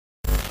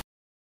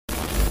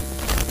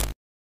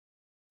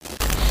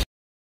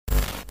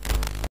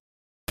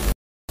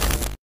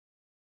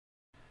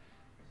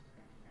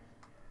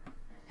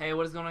Hey,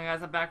 what is going on,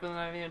 guys? I'm back with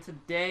another video.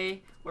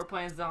 Today, we're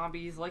playing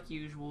zombies like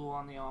usual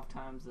on the off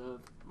times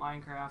of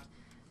Minecraft.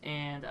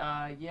 And,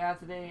 yeah,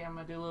 today I'm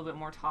going to do a little bit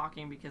more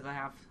talking because I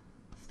have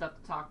stuff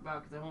to talk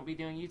about because I won't be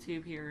doing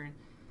YouTube here.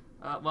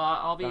 Well,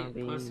 I'll be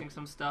posting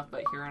some stuff,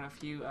 but here in a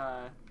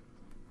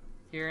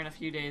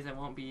few days I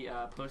won't be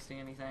posting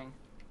anything.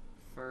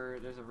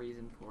 There's a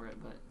reason for it,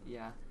 but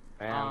yeah.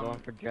 I'm going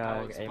for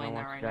Jug. Anyone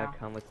wants Jug,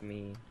 come with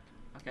me.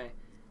 Okay.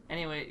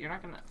 Anyway, you're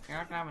not gonna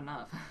have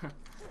enough.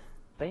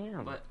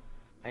 Bam. But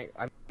I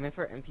meant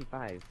for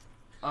MP5.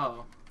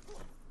 Oh.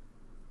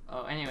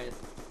 Anyways,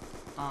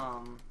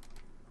 what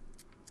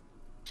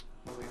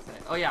was I gonna say?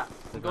 Oh yeah,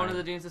 I'm going to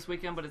the dunes this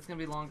weekend, but it's gonna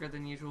be longer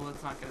than usual.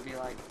 It's not gonna be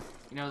like,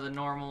 you know, the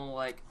normal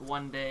like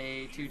 1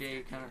 day, 2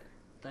 day kind of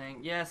thing.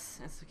 Yes,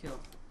 it's the kill.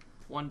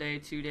 1 day,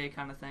 2 day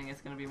kind of thing. It's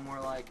gonna be more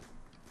like,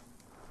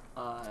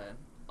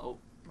 oh,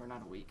 we're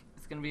not a week.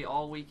 It's gonna be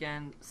all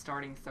weekend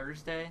starting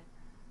Thursday,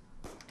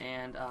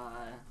 and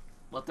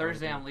well,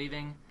 Thursday I'm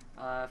leaving.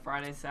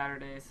 Friday,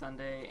 Saturday,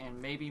 Sunday,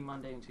 and maybe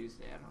Monday and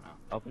Tuesday. I don't know.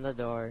 Open the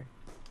door.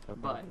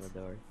 But open the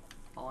door.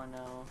 All I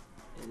know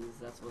is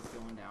that's what's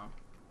going down.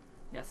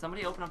 Yeah,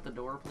 somebody open up the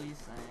door, please.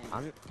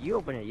 Thanks. You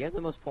open it. You have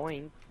the most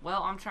points.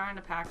 Well, I'm trying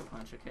to pack a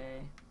punch,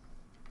 okay?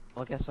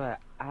 Well, guess what?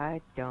 I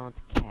don't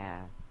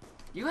care.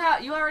 You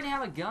already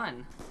have a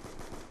gun.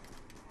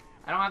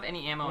 I don't have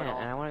any ammo at all.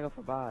 And I want to go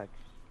for box.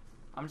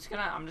 I'm just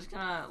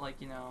gonna like,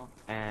 you know.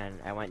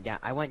 And I went down.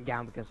 I went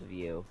down because of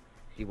you.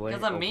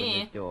 Because of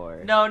me? The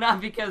door. No,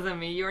 not because of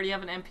me. You already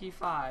have an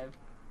MP5.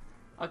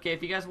 Okay,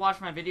 if you guys watch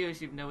my videos,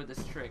 you know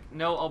this trick.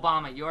 No,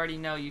 Obama, you already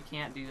know you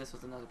can't do this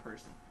with another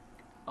person.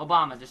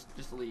 Obama, just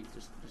leave.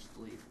 Just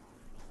leave.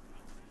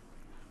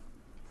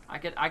 I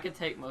could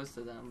take most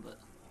of them, but.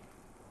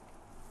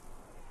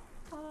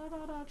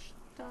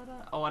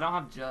 Oh, I don't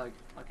have Jug.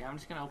 Okay, I'm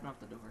just gonna open up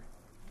the door.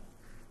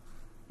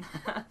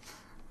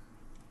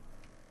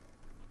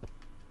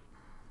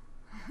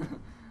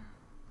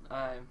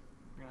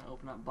 We're gonna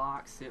open up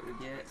box, see what we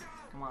get.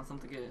 Come on,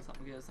 something good,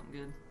 something good, something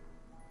good.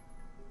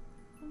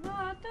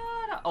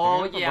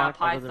 Oh yeah,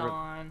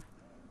 Python.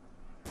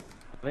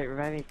 Wait,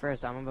 revive me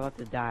first. I'm about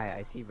to die.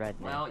 I see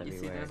redness Well, you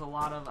everywhere. see, there's a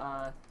lot of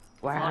wow.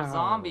 a lot of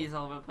zombies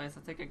all over the place. I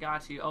think I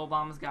got you. Oh,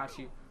 Obama's got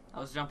you. I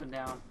was jumping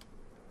down.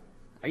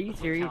 Are you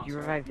serious? You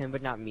revived him,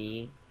 but not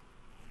me.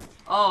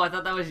 Oh, I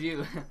thought that was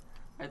you,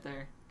 right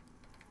there.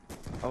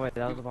 Oh wait,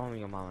 that was Obama,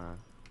 your mama.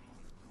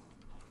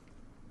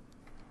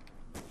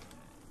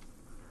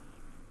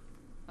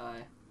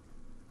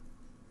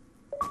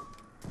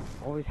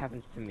 Always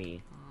happens to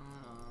me.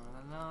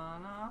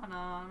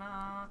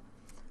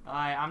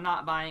 I'm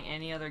not buying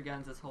any other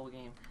guns this whole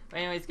game. But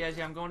anyways, guys,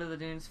 yeah, I'm going to the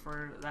dunes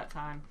for that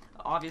time.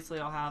 Obviously,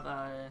 I'll have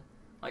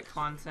like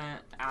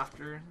content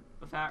after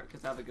the fact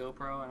because I have a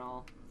GoPro and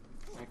I'll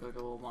make like a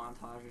little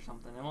montage or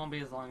something. It won't be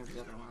as long as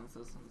the other ones.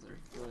 Those ones are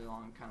really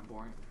long, kind of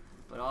boring.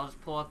 But I'll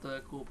just pull out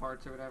the cool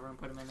parts or whatever and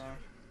put them in there.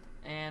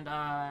 And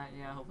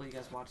yeah, hopefully you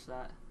guys watch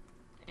that.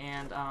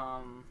 And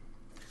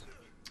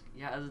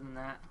yeah, other than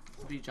that,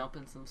 I'll be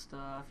jumping some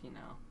stuff, you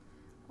know.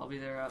 I'll be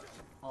there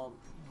all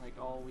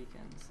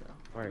weekend, so.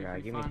 Oh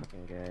god, give me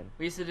something good.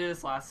 We used to do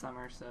this last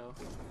summer, so.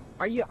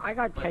 I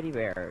got teddy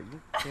bear.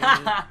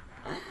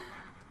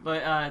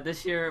 But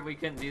this year we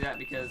couldn't do that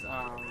because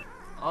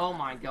oh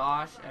my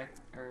gosh,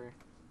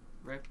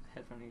 rip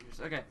headphone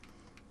users. Okay.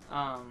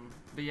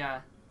 But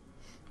yeah.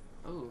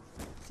 Ooh.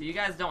 So you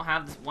guys don't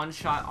have this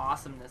one-shot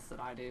awesomeness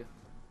that I do.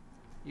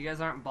 You guys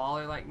aren't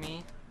baller like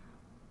me.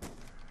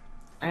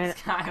 And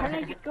how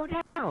did I go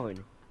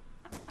down?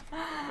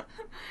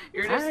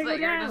 You're just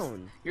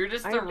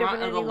the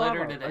runt of the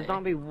litter today. A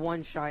zombie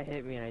one-shot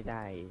hit me and I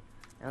died.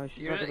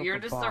 You're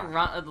just the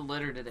runt of the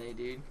litter today,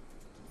 dude.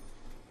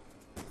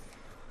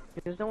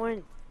 Because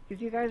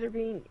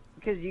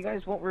you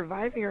guys won't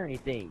revive me or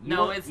anything.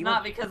 No, it's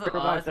not because of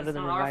us. It's not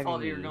our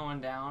fault that you're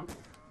going down.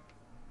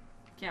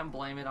 Can't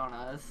blame it on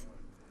us.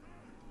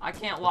 I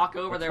can't walk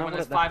over there when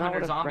there's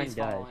 500 zombies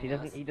following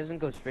us. He doesn't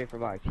go straight for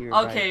box.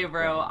 Okay,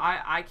 bro,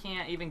 I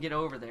can't even get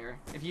over there.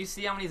 If you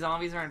see how many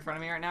zombies are in front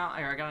of me right now,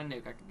 here, I got a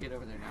nuke. I can get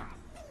over there now.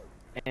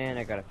 And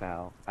I got a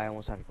foul. I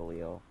almost had to go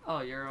Leo.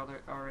 Oh, you're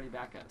already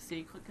back up.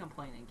 See, quit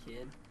complaining,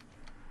 kid.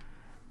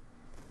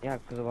 Yeah,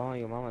 because of all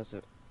your mamas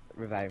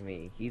revived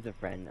me. He's a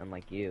friend,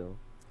 unlike you.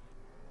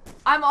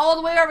 I'm all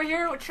the way over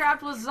here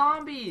trapped with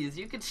zombies.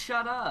 You could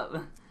shut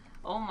up.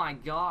 Oh my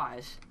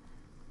gosh.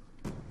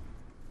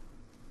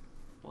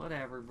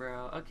 Whatever,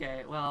 bro.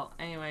 Okay, well,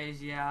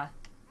 anyways, yeah.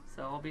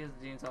 So I'll be at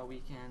the dunes all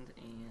weekend,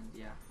 and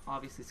yeah.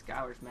 Obviously,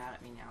 Skylar's mad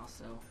at me now,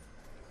 so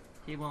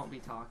he won't be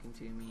talking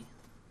to me.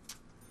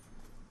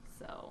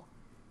 So.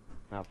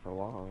 Not for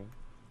long.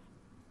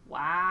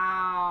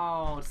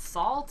 Wow,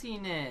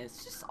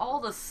 saltiness. Just all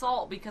the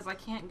salt because I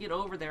can't get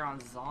over there on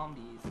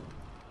zombies.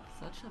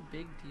 Such a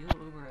big deal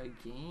over a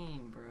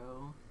game,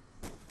 bro.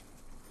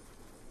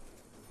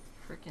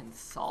 Freaking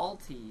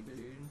salty,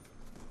 dude.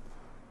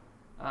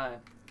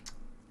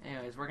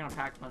 Anyways, we're gonna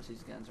pack a bunch of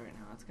these guns right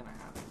now. That's gonna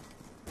happen.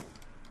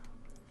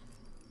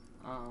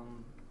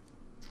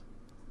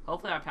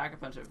 Hopefully I pack a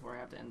punch it before I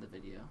have to end the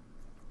video.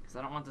 Because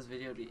I don't want this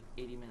video to be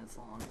 80 minutes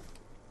long.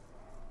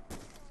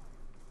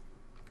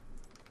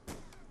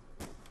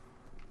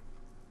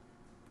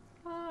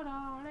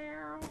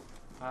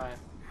 Alright.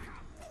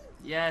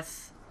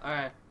 Yes!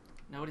 Alright.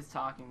 Nobody's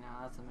talking now.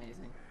 That's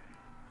amazing.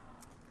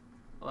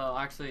 Well,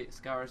 actually,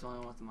 Scour's the only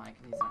one with the mic,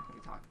 and he's not going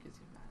to be talking because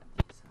he's mad at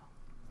me,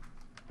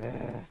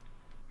 so.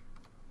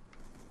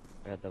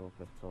 I got double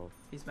pistols.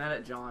 He's mad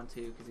at John,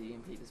 too, because he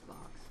EMP'd his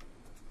box.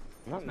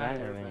 I'm not mad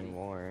at him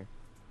anymore.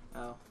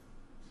 Oh.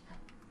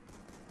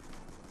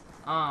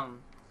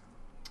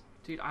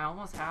 Dude, I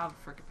almost have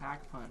frickin'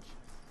 pack punch.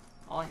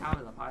 All I have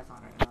is a python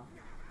right now.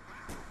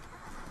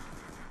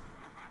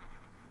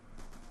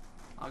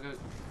 I'll go.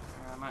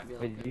 I might be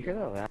able to. Wait, did you hear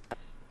that laugh?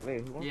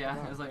 Wait, who wants Yeah,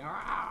 to it was like.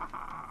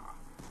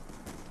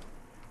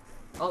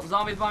 Oh,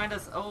 zombies behind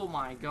us! Oh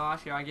my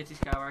gosh! Here, I get you,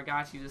 Skylar. I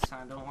got you this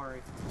time. Don't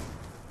worry.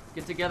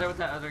 Get together with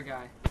that other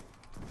guy.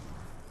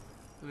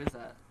 Who is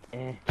that?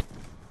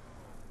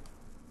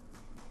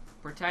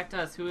 Protect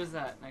us. Who is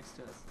that next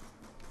to us?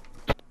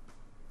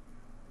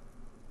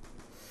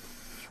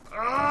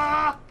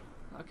 Ah!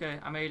 Okay,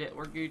 I made it.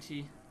 We're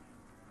Gucci.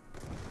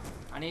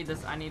 I need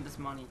this. I need this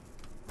money.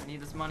 I need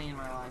this money in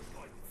my life.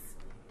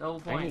 Double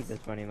points. I need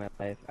this money in my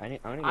life. I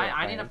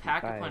need a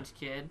pack-a-punch,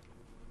 kid.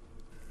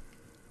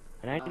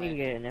 And I need to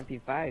get an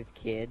MP5,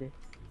 kid.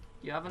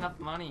 You have enough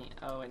money.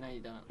 Oh wait, no, you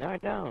don't. No, I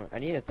don't. I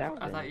need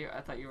 1,000.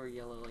 I thought you were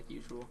yellow like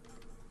usual.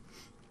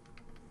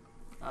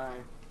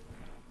 Alright.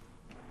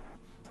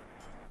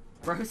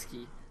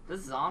 Broski,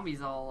 this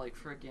zombie's all like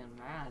freaking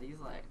mad. He's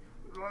like.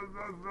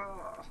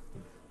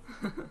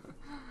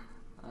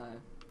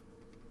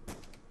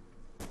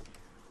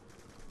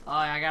 Oh,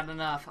 I got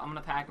enough. I'm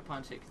gonna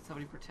pack-a-punch it. Can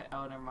somebody protect?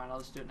 Oh, never mind. I'll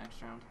just do it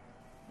next round.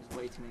 There's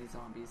way too many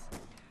zombies.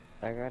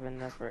 I got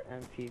enough for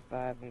MP5.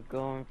 I'm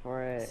going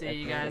for it. See,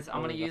 you guys,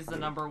 I'm gonna use the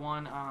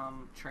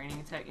 #1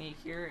 training technique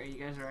here. Are you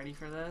guys ready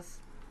for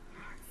this?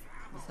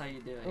 This is how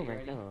you do it. Oh, You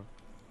ready? God.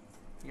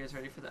 You guys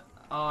ready for that?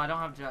 Oh, I don't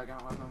have jug. I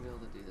don't know if I'm gonna be able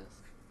to do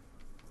this.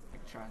 I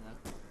can try though.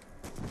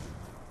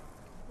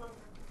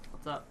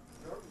 What's up?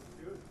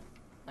 Good.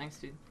 Thanks,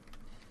 dude.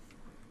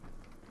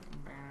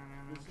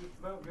 It's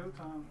about go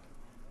time.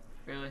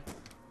 Really?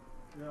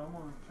 Yeah, I'm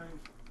gonna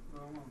change. I'm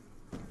gonna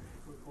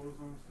put clothes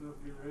on and stuff,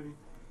 get ready, and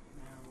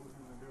we're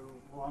gonna go.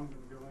 Well, I'm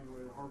gonna go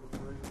anyway to Harvest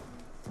Race and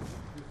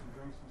get some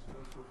drinks and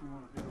stuff. So if you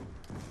wanna go,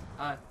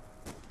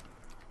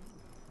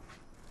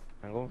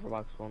 I'm going for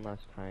box 1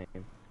 last time.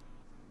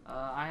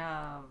 I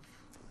have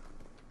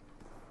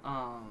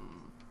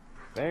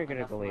Better get a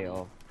enough money.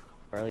 Galil,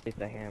 or at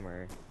least a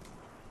hammer.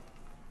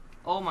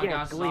 Oh my Yeah,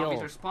 gosh, Galil.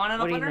 zombies are spawning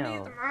What up do you underneath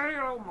know? me!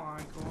 Oh my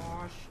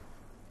gosh.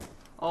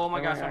 Oh my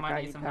gosh, I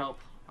might need some help.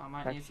 I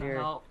might need some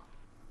help.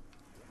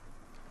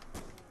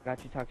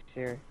 Got you, Tucked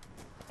here.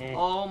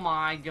 Oh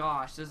my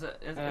gosh, there's a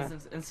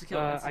insta-kill,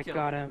 I insta-kill.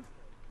 got him.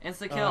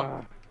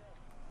 Insta-kill.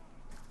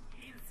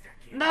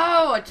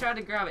 No! I tried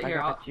to grab it. I Here,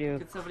 got you.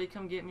 Could somebody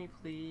come get me,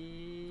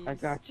 please? I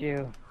got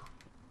you.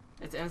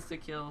 It's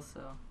insta-kill,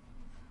 so.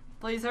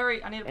 Please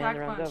hurry, I need a And pack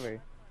the round's punch.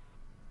 over.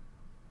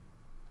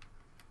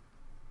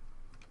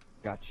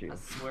 Got you. I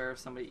swear if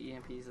somebody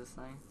EMPs this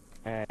thing.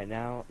 Alright,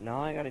 now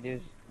all I gotta do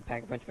is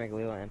pack a punch my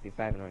Galil and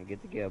MP5 and I'm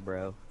good to go,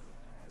 bro.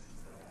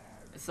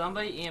 If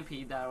somebody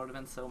EMP'd that, I would have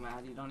been so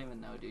mad. You don't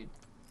even know, dude.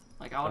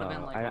 Like, I would have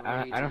been like,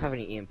 I don't have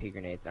any EMP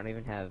grenades. I don't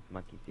even have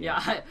monkey seed.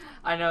 Yeah,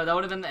 I know. That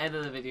would have been the end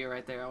of the video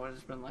right there. I would have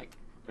just been like,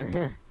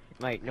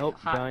 like, nope,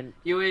 done.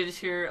 You would just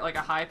hear like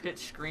a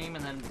high-pitched scream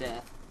and then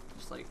death.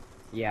 Just like.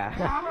 Yeah.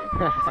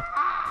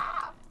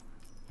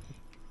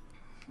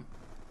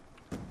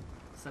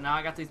 So now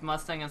I got these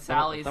Mustang and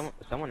Sally's.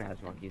 Someone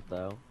has monkeys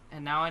though.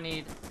 And now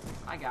I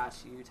got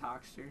you,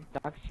 Toxter.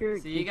 Doctor,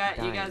 So you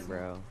guys,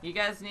 bro. you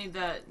guys need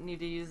to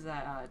use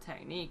that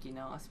technique, you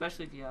know,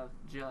 especially if you have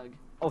jug.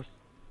 Oh.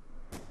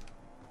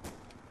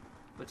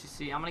 But you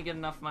see, I'm gonna get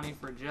enough money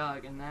for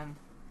jug, and then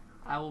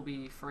I will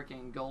be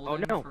freaking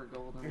golden for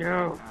golden.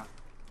 No.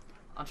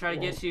 I'll try to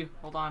get you.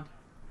 Hold on.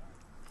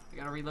 I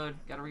gotta reload.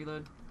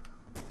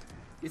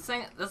 This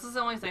is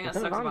the only thing that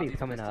sucks about these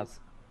coming up. pistols.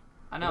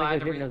 I know.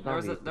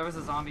 There was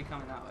a zombie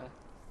coming that way.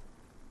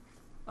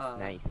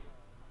 Nice.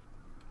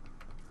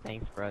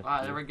 Thanks, bro.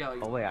 Alright, there we go.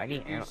 Oh wait, I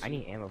need ammo. I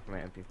need ammo for my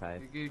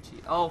MP5. You're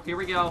Gucci. Oh, here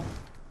we go.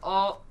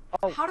 Oh,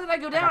 how did I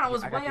go down? I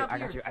was way up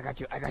here. I got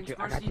you.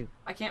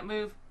 I can't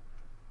move.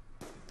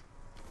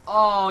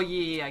 Oh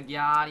yeah, I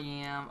got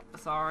him.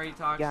 Sorry,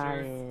 Got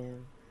Toxter.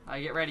 him.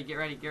 Get ready.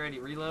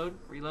 Reload.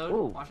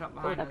 Ooh. Watch out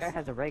behind that us. guy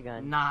has a ray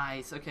gun.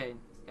 Nice. Okay,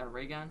 got a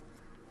ray gun.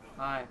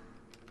 Alright.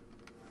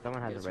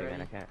 Someone has Guys a ray gun.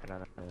 ready? I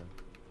don't know.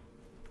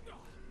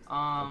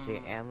 Okay,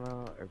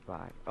 ammo or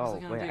buy. Oh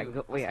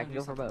wait, I can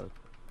go for both.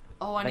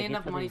 Oh, I If I need get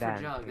enough money for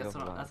something bad, jug. I'm That's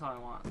gonna what go I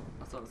want.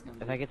 That's what I was gonna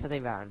do. If I get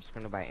something bad, I'm just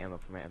gonna buy ammo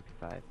for my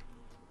MP5.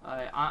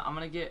 Alright, I'm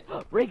gonna get.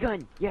 Ray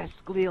gun! Yes,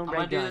 Galil I'm ray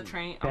gonna do gun. the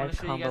train. I'm gonna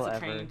Best show you guys combo the ever.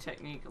 training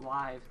technique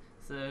live.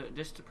 So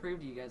just to prove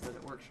to you guys that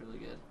it works really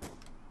good.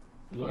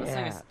 Yeah. Well,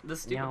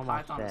 this stupid I'm all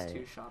python is set.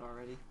 2-shot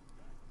already.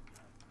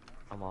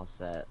 I'm all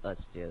set.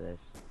 Let's do this.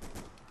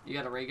 You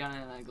got a ray gun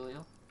and a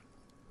Galil?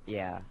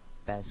 Yeah,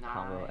 best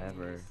combo Nice.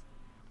 ever.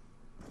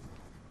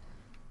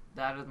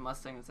 That or the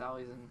Mustang and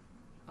Sally's and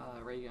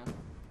ray gun.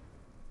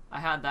 I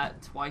had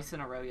that twice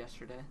in a row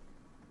yesterday.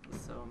 It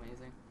was so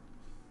amazing.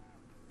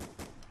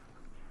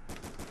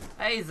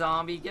 Hey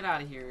zombie, get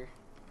out of here.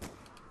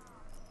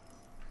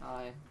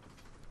 Hi.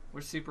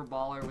 We're super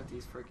baller with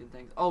these freaking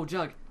things. Oh,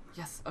 Jug.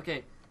 Yes.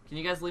 Okay. Can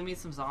you guys leave me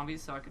some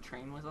zombies so I could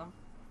train with them?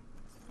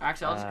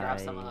 Actually, I'll just grab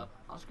some up.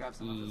 I'll just grab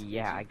some up.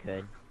 Yeah, I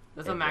could.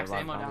 There's a max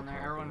ammo down there.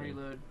 Everyone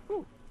reload.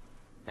 Nice.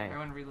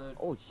 Everyone reload.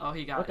 Oh,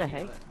 he got what it. the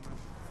heck?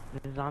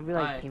 The zombie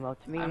like came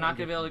up to me I'm and not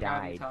gonna be able to just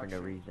grab you, died for no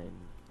Toxic. reason.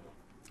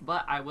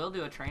 But I will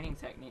do a training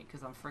technique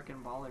because I'm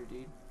freaking baller,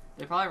 dude.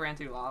 They probably ran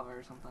through lava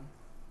or something.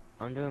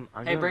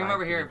 Hey, bring him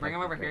over here. Bring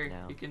him over here.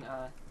 Now. You can,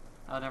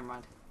 oh, never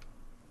mind.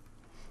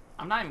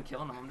 I'm not even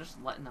killing them. I'm just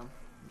letting them.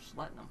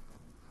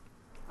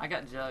 I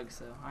got Jug,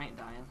 so I ain't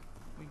dying.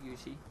 We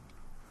Gucci.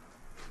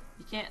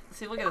 You can't,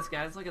 see, look at this,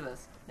 guys. Look at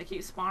this. They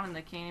keep spawning.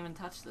 They can't even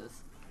touch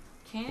this.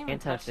 Can't even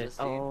touch this,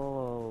 dude.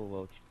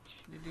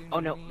 Oh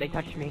no, they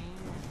touched me.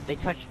 They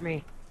touched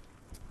me.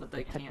 But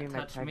they can't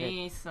touch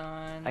me,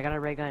 son. I got a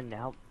ray gun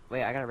now.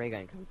 Wait, I got a ray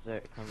gun.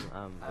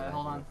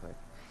 Hold on.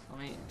 Let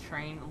me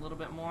train a little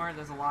bit more.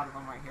 There's a lot of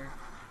them right here.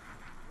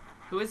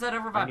 Who is that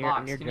over by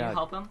box? Can you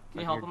help him?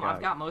 Can you help him?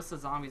 I've got most of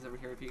the zombies over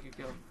here. If you could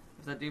kill,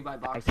 if that dude by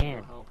box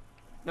can go help.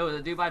 No,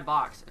 the dude by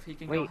box. If he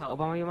can go help. Wait,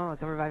 Obama, your mama,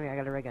 come revive me. I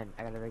got a ray gun.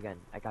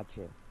 I got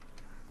you.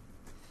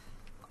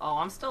 Oh,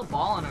 I'm still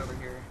balling over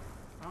here.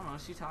 I don't know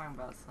what she's talking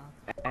about, son.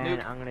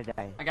 And I'm gonna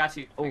die. I got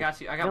you. I got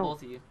you. I got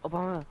both of you.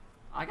 Obama.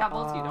 I got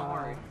both of you. Don't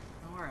worry.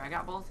 Don't worry. I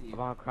got both of you.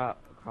 Obama,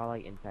 crawl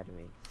like inside of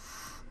me.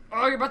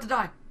 Oh, you're about to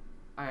die.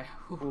 Alright.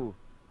 Ooh.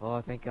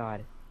 Oh, thank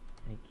God.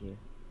 Thank you.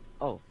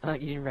 Oh, you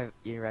didn't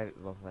revive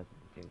both of us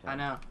at the same time. I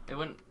know. It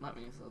wouldn't let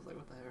me, so I was like,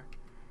 what the heck?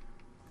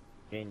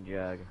 Getting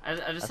Jug.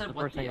 I just said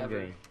what the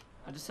ever.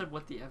 I just said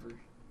what the ever.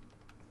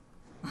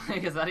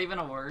 Like, is that even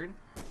a word?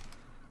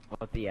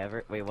 What the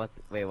ever? Wait,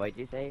 what'd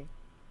you say?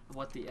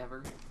 What the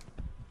ever?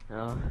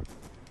 Oh.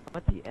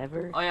 What the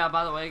ever? Oh yeah,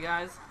 by the way,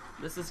 guys,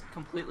 this is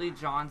completely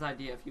John's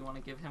idea. If you want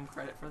to give him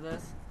credit for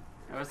this,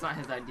 no, it's not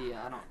his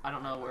idea. I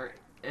don't know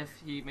if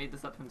he made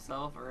this up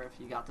himself or if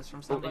he got this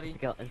from somebody.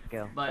 It's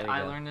skill. But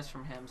I learned this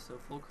from him, so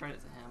full credit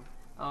to him.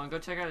 Oh, and go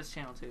check out his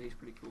channel too. He's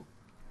pretty cool.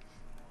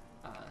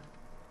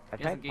 I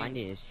tried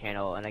finding his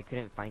channel and I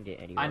couldn't find it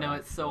anywhere. I know,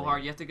 it's so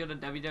hard. You have to go to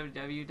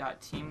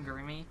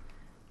www.teamgrimmy.tk.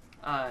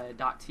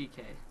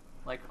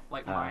 Like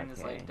mine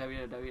is like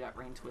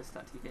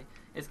www.raintwist.tk.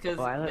 It's because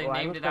they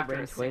named it after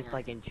a singer.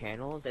 Like in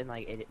channels and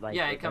like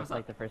it comes up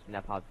like the first thing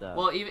that pops up.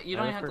 Well, even you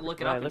don't even have to look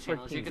it up in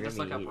channels. You can just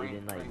look up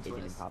Rain Twist. It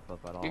didn't pop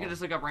up at all. You can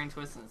just look up Rain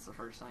Twist and it's the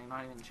first thing,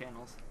 not even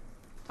channels.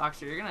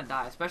 Toxic, you're gonna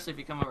die, especially if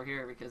you come over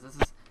here because this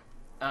is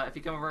if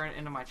you come over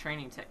into my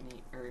training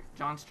technique or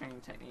John's training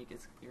technique,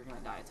 you're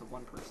gonna die. It's a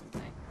one-person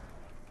thing.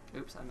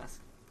 Oops, I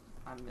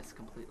missed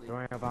completely. Don't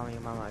worry, Obama,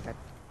 your mama. I got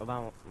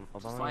Obama,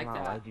 like your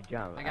mama. Why'd you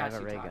jump? I got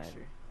have you, a ray gun.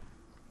 Toxic.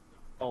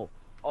 Oh.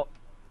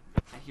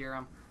 I hear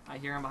him. I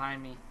hear him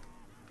behind me.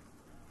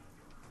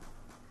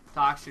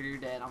 Toxic, you're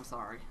dead. I'm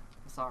sorry.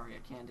 I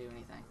can't do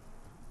anything.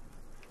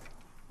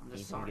 I'm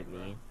just sorry. Get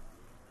me.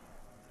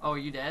 Oh,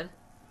 you dead?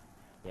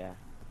 Yeah.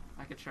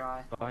 I could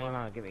try. Obama, your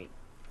mama, get me.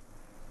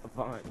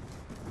 Obama.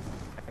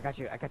 I got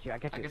you. I could try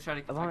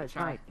to. Obama, it's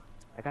fine.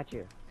 I got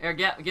you. Here,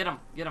 get him.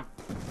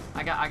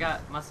 I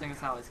got Mustang and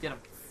Sally's. Get him.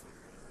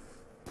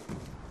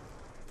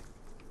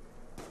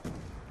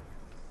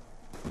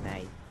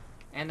 Nice.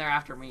 And they're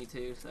after me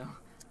too, so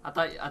I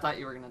thought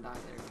you were gonna die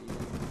there. But you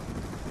didn't.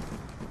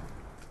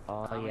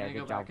 Oh yeah,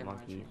 good job,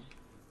 monkeys.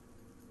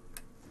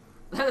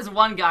 There's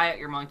one guy at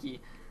your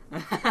monkey.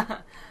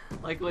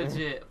 Like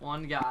legit,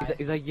 one guy.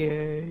 He's like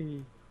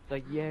yay. It's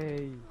like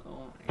yay.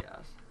 Oh my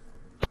gosh.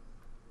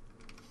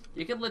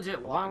 You could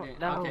legit walk.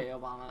 No. Okay,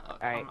 Obama.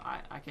 Alright.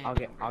 I can't.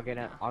 I'll get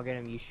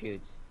him. You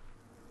shoot.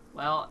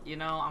 Well, you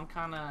know, I'm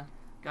kind of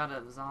got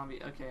a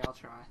zombie. Okay, I'll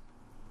try.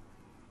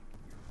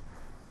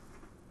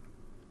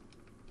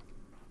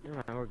 Never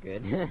mind, we're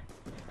good.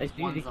 As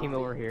soon as he came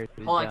over here,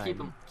 hold on,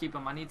 keep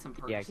him. I need some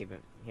perks. Yeah, keep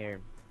him.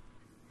 Here,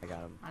 I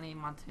got him. I need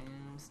my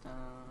tombstone.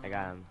 I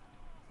got him.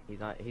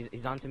 He's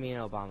on to me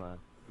and Obama.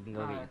 You can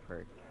go get your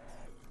perk.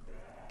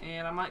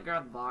 And I might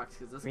grab the box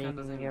because this gun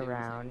doesn't even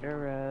around a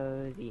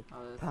rosy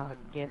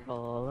pocket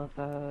full of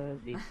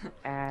fuzzy.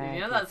 Dude, you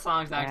know that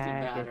song's actually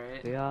bad,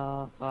 right? We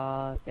all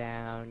fall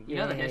down. You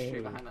know the history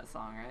behind that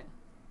song, right?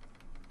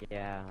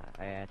 Yeah,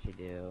 I actually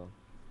do.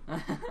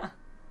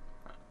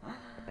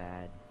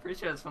 Bad. Pretty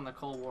sure it's from the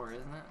Cold War,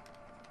 isn't it?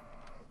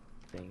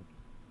 I think.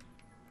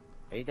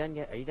 Are you done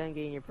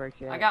getting your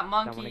perks yet? I got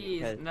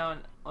monkeys. No.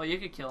 Oh, you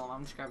could kill them.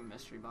 I'm just grabbing a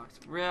mystery box.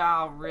 Really,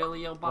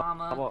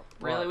 Obama?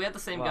 Really? We have the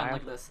same gun.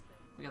 Look at this.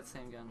 We got the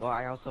same gun. Well,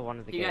 I also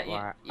wanted to get. You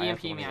got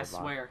EMP me. I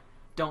swear.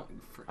 Don't.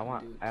 I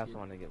also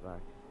wanted to get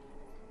back.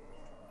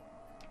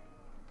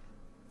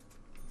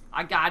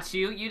 I got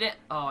you. You didn't.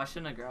 Oh, I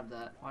shouldn't have grabbed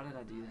that. Why did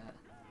I do that?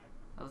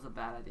 That was a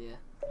bad idea.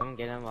 I'm gonna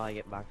get him while I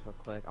get box real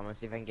quick. I'm gonna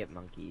see if I can get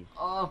monkeys.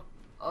 Oh,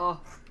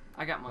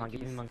 I got monkeys.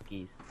 Give me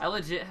monkeys. I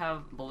legit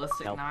have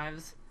ballistic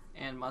knives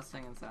and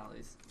Mustang and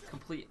Sally's.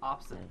 Complete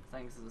opposite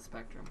things of the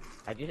spectrum.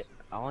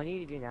 all I need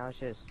to do now is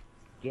just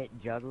get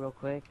Jug real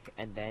quick,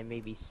 and then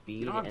maybe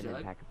speed, don't have and then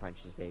Jug?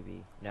 Pack-a-Punches,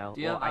 baby. No,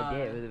 Do you well, have, I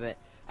did, but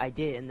I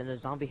did, and then a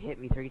zombie hit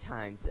me 3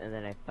 times, and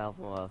then I fell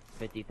from a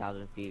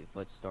 50,000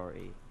 foot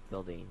story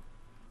building.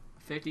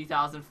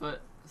 50,000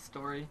 foot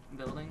story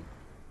building?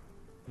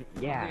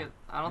 Yeah.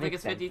 I don't think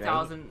it's Makes sense,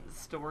 50,000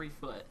 story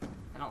foot.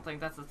 I don't think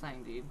that's the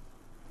thing, dude.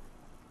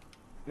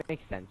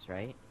 Makes sense,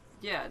 right?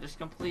 Yeah, just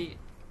complete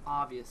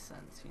obvious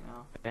sense, you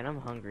know. And I'm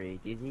hungry.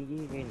 Do you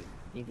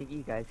think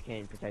you guys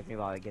can protect me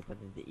while I get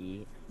something to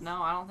eat?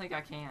 No, I don't think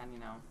I can, you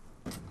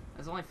know.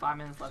 There's only 5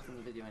 minutes left in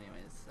the video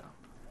anyways, so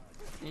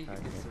you Okay.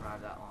 can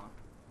survive that long.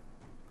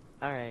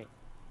 Alright.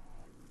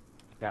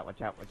 Watch out,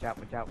 watch out, watch out,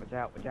 watch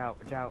out, watch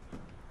out, watch out.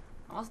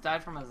 I almost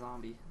died from a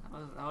zombie.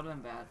 That would have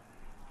been bad.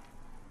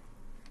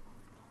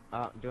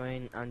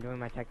 I'm doing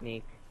my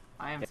technique.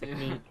 I am too.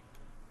 Technique.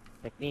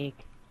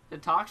 Technique.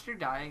 Did Toxter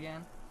die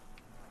again?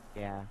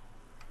 Yeah.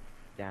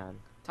 Down.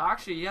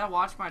 Toxter, you gotta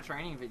watch my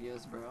training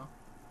videos, bro.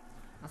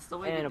 That's the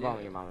way And to a do bomb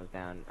it. your mama's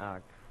down. Oh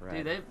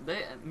crap.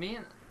 Dude, me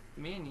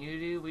and you,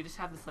 dude, we just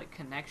have this like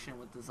connection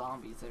with the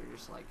zombies that are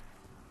just like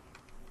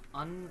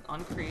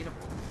uncreatable.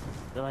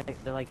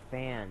 They're like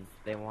fans.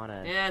 They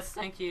wanna. Yes,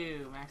 thank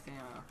you, Max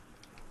Ammo.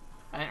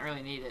 I didn't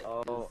really need it.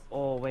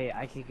 Oh wait,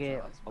 I could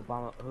get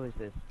Obama. Who is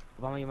this?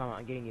 Obama your mama.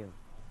 I'm getting you.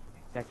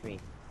 Text me.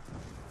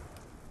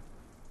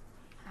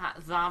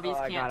 Zombies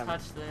I got can't him.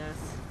 touch this.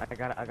 I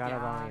got Obama your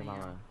Yeah.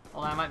 mama.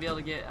 Well, I might be able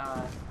to get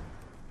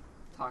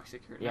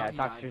Toxic here. Yeah, No, he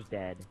died. Doctor's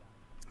dead.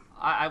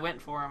 I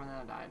went for him and then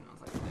I died, and I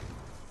was like,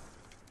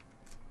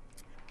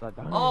 But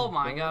oh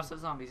my gosh, the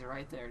zombies are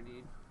right there,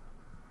 dude.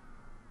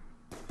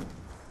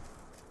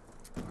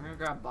 We're gonna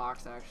grab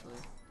box actually.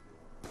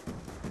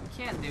 You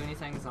can't do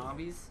anything,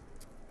 zombies.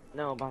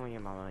 No, Obama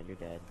your mama. You're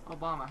dead.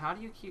 Obama, how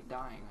do you keep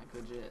dying? Like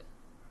legit.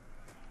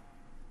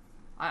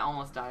 I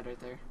almost died right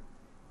there.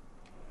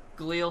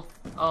 Galil.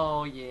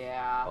 Oh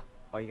yeah.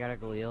 Oh, you got a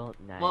Galil?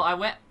 Nice. Well, I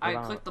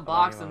Obama- clicked the Obama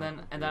box your and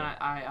mama. then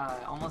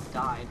I almost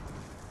died.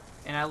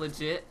 And I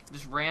legit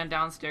just ran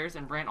downstairs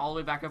and ran all the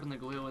way back up, and the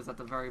Galil was at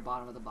the very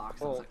bottom of the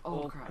box. I was like,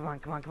 oh crap. Come on,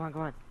 come on, come on,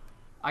 come on.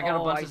 I got a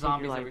bunch I of saved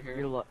zombies your over life.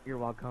 here. You're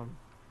welcome.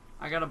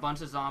 I got a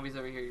bunch of zombies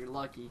over here. You're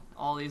lucky.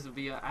 All these would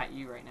be at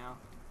you right now.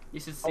 You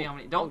should see Oh, how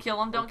many. Don't oh, kill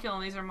them. Don't oh. kill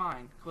them. These are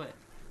mine. Quit.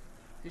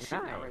 Who's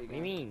shooting that What ray do you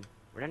gun? mean?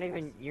 We're not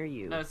even near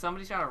you. No,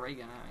 somebody shot a ray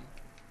gun at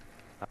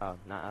me. Oh,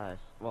 not us.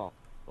 Well,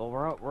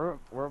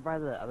 we're by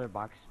the other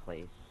box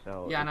place,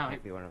 so Yeah, I it know.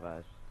 can't be one of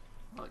us.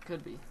 Well, it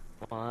could be.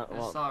 Well, I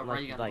just saw a unless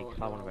ray you, gun. like bullet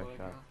saw go one of all us the way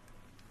shot. across.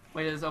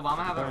 Wait, does Obama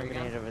have a Throwing ray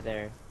grenade gun? over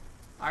there.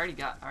 I already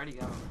got one of the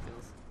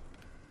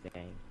kills.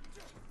 Dang.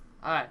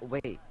 Alright.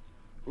 Wait.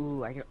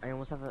 Ooh, I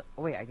almost have a.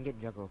 Oh wait, I can get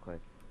Jug real quick.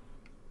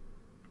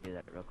 Do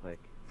that real quick.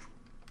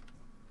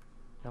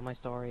 Tell my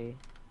story.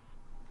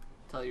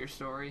 Tell your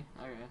story.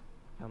 Okay.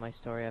 Tell my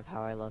story of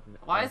how I love.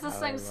 Why is this how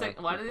thing I six?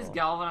 love Why do these people.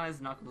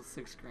 galvanized knuckles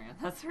 $6 grand?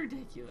 That's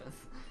ridiculous.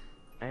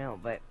 I know,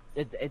 but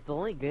it's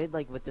only good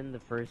like within the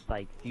first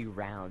like few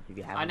rounds if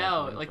you have. I enough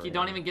know, money like for you it.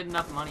 don't even get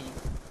enough money.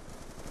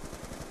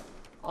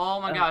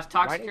 Oh my Uh, gosh, why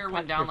Toxic did here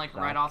went down Toxic like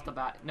suck? right off the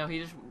bat. No, he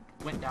just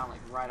went down like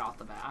right off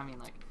the bat. I mean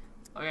like,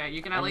 okay,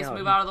 you can at I least know,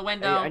 move he- out of the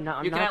window. I'm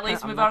You can not at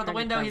least try- I'm move not out of the trying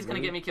to window. sound He's gonna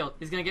rude. get me killed.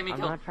 He's gonna get me I'm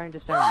killed. not trying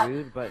to sound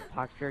rude, but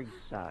Toxic you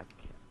suck.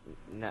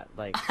 Not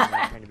like I'm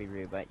not trying to be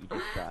rude, but you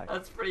just suck.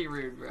 That's pretty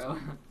rude, bro.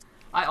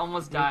 I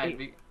almost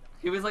died.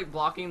 He was like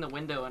blocking the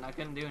window and I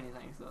couldn't do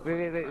anything. So I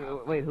was like,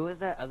 crap. Wait, who was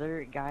that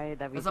other guy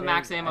that we That's a said?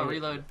 max ammo.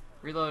 Reload.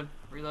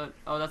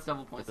 Oh, that's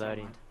double points. Never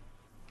Reloading. mind.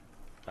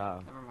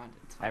 Oh, Never mind.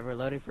 It's I fine.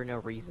 reloaded for no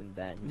reason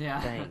then.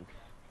 Yeah. Thanks.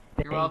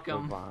 You're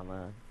welcome.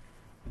 Obama.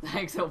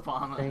 Thanks,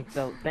 Obama.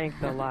 Thanks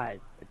a lot.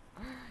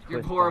 You're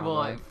Twist horrible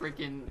Obama. at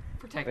freaking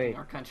protecting Wait.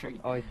 our country.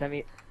 Oh, he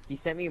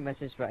sent me a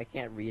message, but I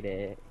can't read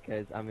it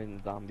because I'm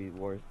in zombie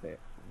warfare.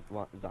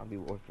 Zombie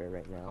warfare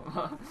right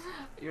now.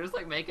 You're just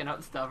like making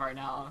up stuff right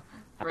now.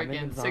 I'm in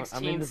Freaking the 16.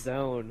 I'm in the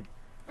zone.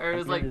 Or it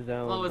was I'm like, in the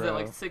zone, what was it, bro.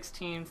 like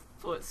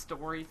 16-foot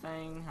story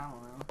thing? I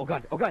don't know. Oh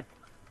god! Oh god!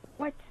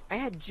 What? I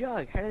had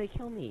Jug. How did they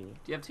kill me?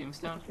 Do you have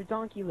Tombstone? It's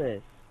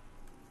redonkulous.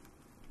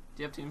 Do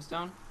you have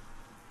Tombstone?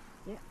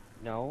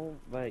 No,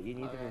 but you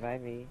need to Okay.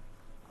 revive me.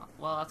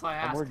 Well, that's why I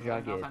I'm asked. more 'cause I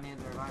didn't know if jugged. I needed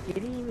to revive He you.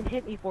 didn't even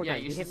hit me 4 Yeah,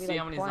 times. you He should hit me see like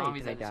how many twice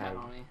zombies and I I just had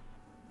died. on me.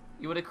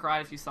 You would have cried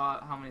if you saw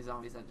how many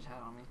zombies I just had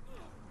on me.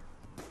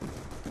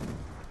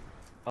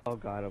 Oh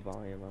god,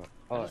 Obama. I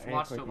Oh, just and of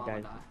watched course you Obama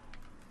guys. die.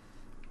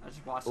 I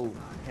just watched Oh, him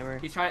die. hammer.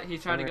 He tried to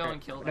hammer, go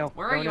and kill them. No,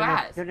 Where no, are you no,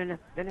 at?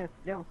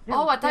 No.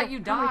 Oh, I thought no.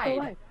 you How am I still died.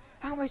 alive?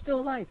 How am I still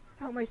alive?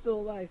 How am I still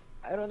alive?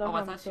 I don't know Oh, how I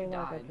I'm thought still you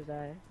alive died. after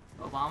that.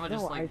 Obama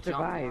just No, like I jumped down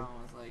survived.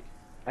 and was like,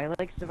 I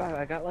like survived.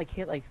 I got like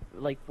hit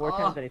like 4 Oh.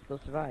 times and I still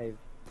survived.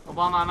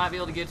 Obama, I might be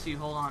able to get you.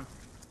 Hold on.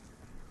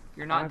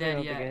 You're not I'm dead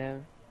able to get yet.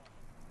 him.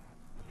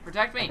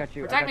 Protect I me. got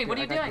you. Protect me. What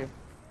are you doing?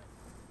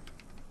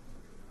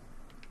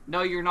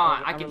 No, you're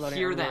not. I I'm can reloading,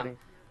 hear I'm them. reloading.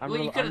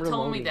 Well, you could have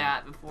told me reloading.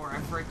 that before I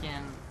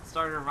freaking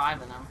started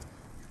reviving them.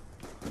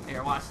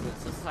 Here, watch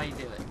this. This is how you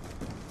do it.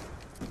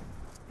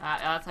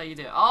 That's how you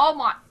do it. Oh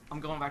my! I'm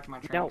going back to my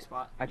training No,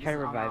 spot. I tried to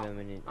I'm revive out. him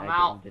and I'm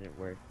out. didn't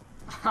work.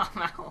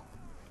 I'm out.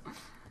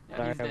 Yeah,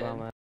 Sorry he's dead. about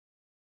my